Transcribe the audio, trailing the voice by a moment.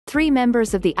3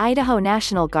 members of the Idaho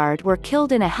National Guard were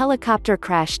killed in a helicopter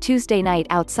crash Tuesday night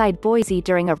outside Boise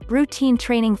during a routine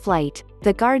training flight,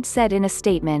 the Guard said in a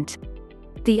statement.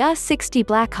 The U-60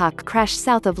 Blackhawk crashed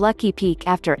south of Lucky Peak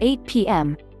after 8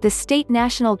 p.m., the State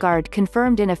National Guard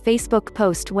confirmed in a Facebook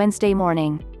post Wednesday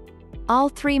morning. All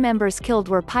 3 members killed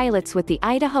were pilots with the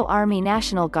Idaho Army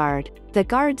National Guard, the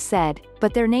Guard said,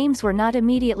 but their names were not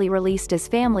immediately released as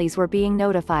families were being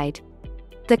notified.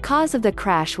 The cause of the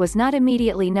crash was not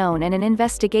immediately known and an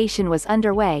investigation was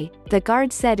underway, the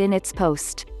Guard said in its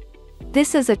post.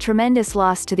 This is a tremendous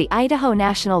loss to the Idaho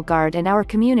National Guard and our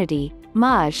community,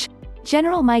 Maj.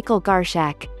 General Michael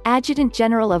Garshak, Adjutant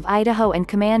General of Idaho and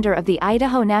Commander of the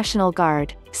Idaho National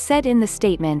Guard, said in the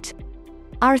statement.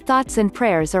 Our thoughts and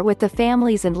prayers are with the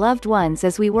families and loved ones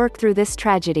as we work through this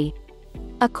tragedy.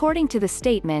 According to the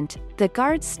statement, the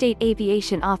Guard's state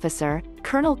aviation officer,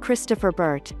 Colonel Christopher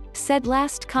Burt, said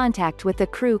last contact with the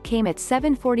crew came at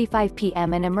 7:45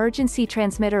 p.m. An emergency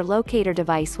transmitter locator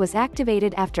device was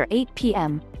activated after 8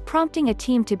 p.m., prompting a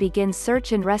team to begin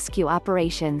search and rescue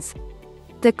operations.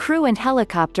 The crew and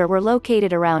helicopter were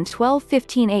located around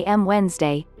 12:15 a.m.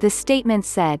 Wednesday, the statement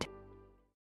said.